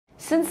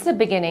Since the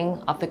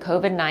beginning of the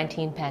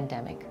COVID-19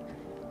 pandemic,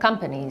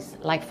 companies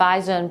like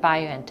Pfizer and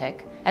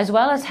BioNTech, as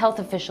well as health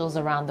officials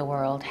around the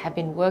world, have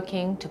been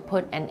working to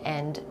put an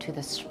end to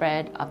the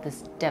spread of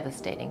this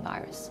devastating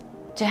virus.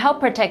 To help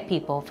protect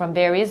people from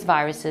various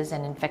viruses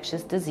and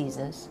infectious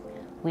diseases,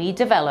 we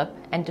develop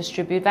and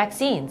distribute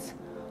vaccines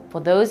for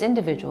those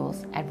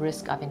individuals at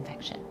risk of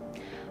infection.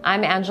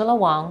 I'm Angela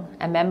Hwang,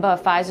 a member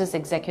of Pfizer's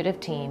executive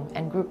team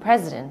and group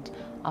president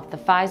of the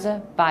Pfizer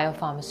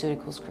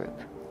Biopharmaceuticals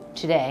group.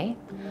 Today,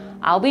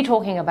 I'll be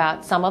talking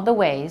about some of the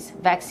ways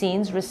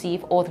vaccines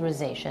receive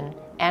authorization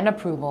and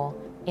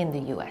approval in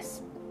the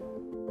US.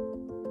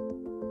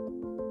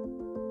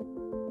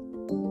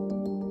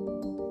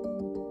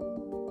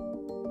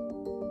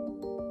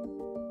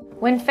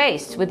 When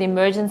faced with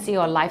emergency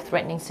or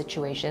life-threatening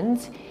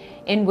situations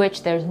in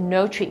which there's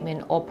no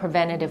treatment or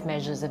preventative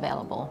measures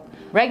available,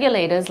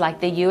 regulators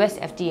like the US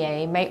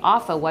FDA may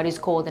offer what is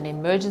called an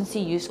emergency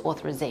use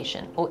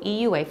authorization, or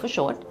EUA for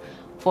short,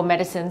 for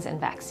medicines and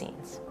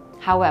vaccines.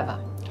 However,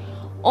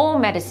 all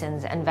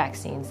medicines and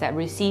vaccines that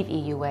receive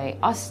EUA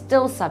are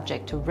still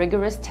subject to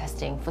rigorous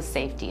testing for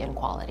safety and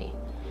quality.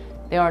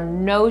 There are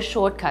no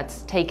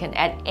shortcuts taken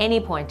at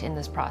any point in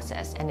this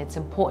process, and it's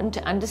important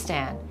to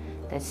understand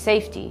that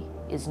safety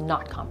is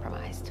not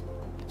compromised.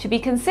 To be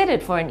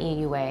considered for an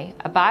EUA,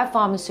 a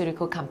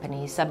biopharmaceutical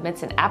company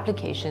submits an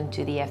application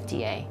to the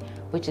FDA,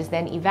 which is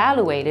then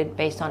evaluated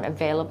based on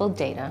available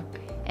data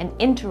and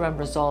interim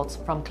results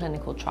from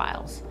clinical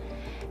trials.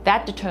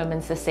 That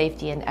determines the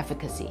safety and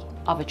efficacy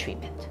of a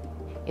treatment.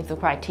 If the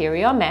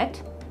criteria are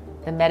met,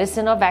 the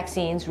medicine or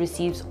vaccines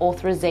receives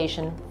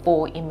authorization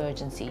for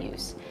emergency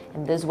use.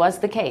 And this was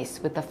the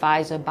case with the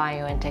Pfizer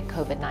BioNTech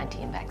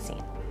COVID-19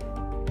 vaccine.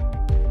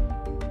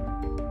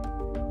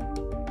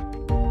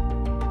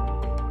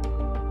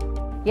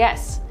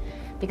 Yes,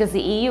 because the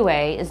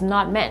EUA is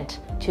not meant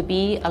to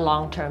be a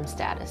long-term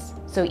status.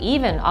 So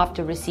even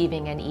after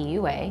receiving an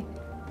EUA,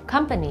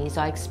 companies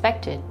are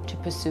expected to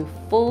pursue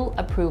full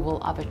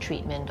approval of a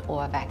treatment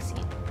or a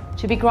vaccine.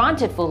 To be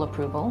granted full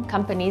approval,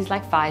 companies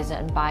like Pfizer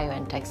and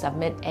BioNTech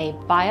submit a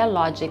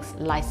Biologics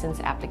License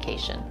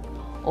Application,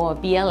 or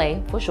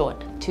BLA for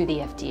short, to the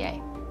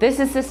FDA. This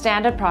is the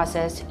standard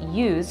process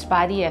used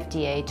by the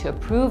FDA to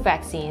approve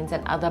vaccines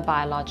and other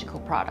biological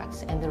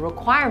products, and the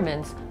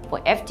requirements for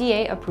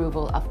FDA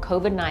approval of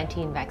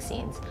COVID-19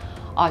 vaccines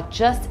are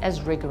just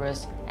as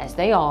rigorous as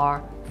they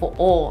are for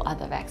all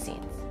other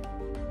vaccines.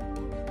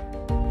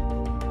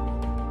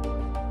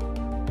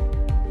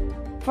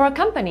 For a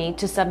company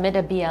to submit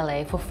a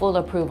BLA for full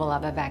approval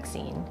of a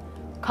vaccine,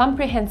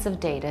 comprehensive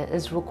data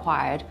is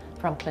required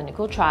from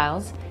clinical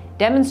trials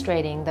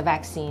demonstrating the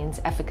vaccine's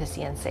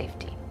efficacy and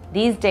safety.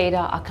 These data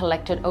are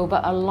collected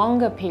over a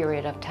longer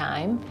period of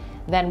time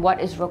than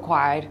what is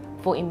required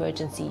for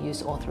emergency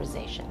use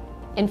authorization.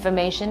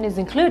 Information is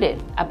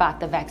included about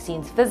the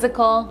vaccine's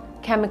physical,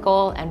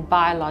 chemical, and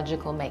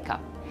biological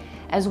makeup,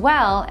 as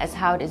well as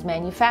how it is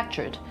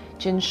manufactured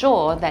to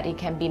ensure that it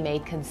can be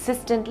made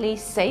consistently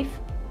safe,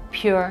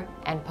 pure,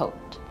 and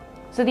potent.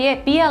 So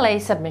the BLA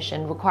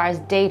submission requires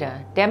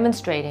data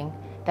demonstrating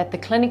that the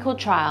clinical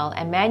trial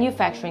and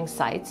manufacturing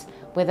sites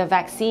where the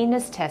vaccine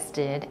is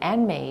tested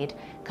and made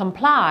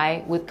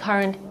comply with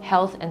current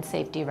health and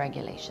safety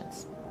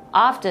regulations.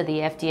 After the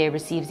FDA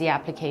receives the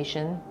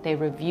application, they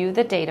review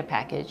the data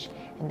package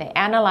and they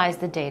analyze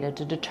the data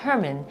to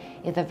determine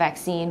if the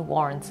vaccine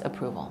warrants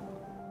approval.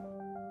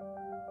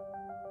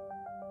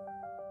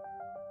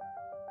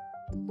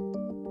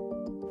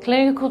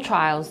 Clinical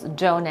trials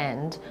don't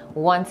end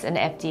once an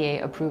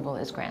FDA approval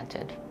is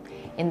granted.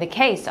 In the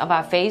case of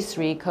our Phase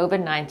 3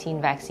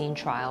 COVID-19 vaccine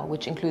trial,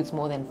 which includes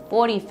more than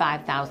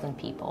 45,000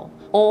 people,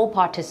 all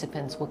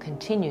participants will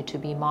continue to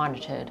be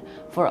monitored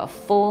for a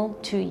full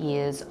 2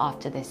 years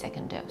after their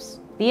second dose.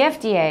 The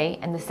FDA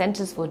and the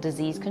Centers for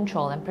Disease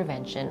Control and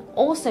Prevention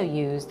also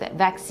use the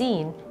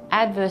Vaccine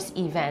Adverse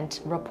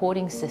Event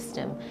Reporting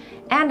System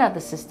and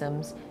other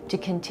systems to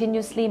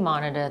continuously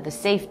monitor the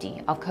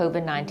safety of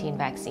COVID-19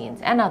 vaccines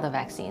and other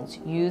vaccines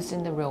used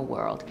in the real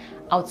world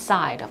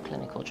outside of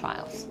clinical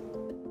trials.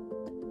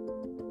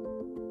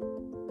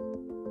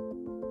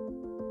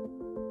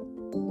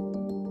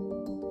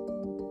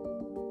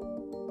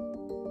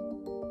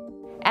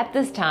 At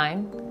this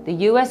time,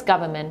 the US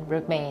government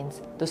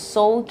remains the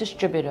sole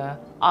distributor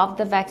of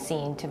the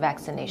vaccine to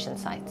vaccination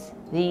sites.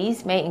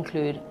 These may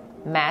include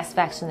mass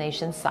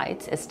vaccination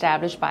sites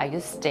established by your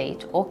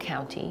state or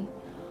county,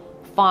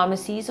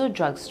 pharmacies or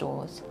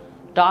drugstores,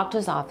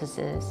 doctors'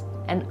 offices,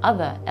 and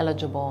other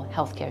eligible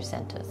healthcare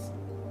centers.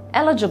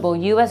 Eligible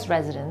US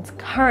residents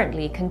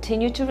currently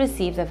continue to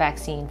receive the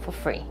vaccine for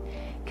free,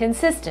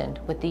 consistent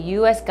with the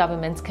US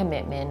government's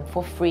commitment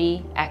for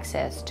free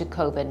access to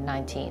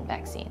COVID-19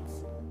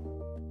 vaccines.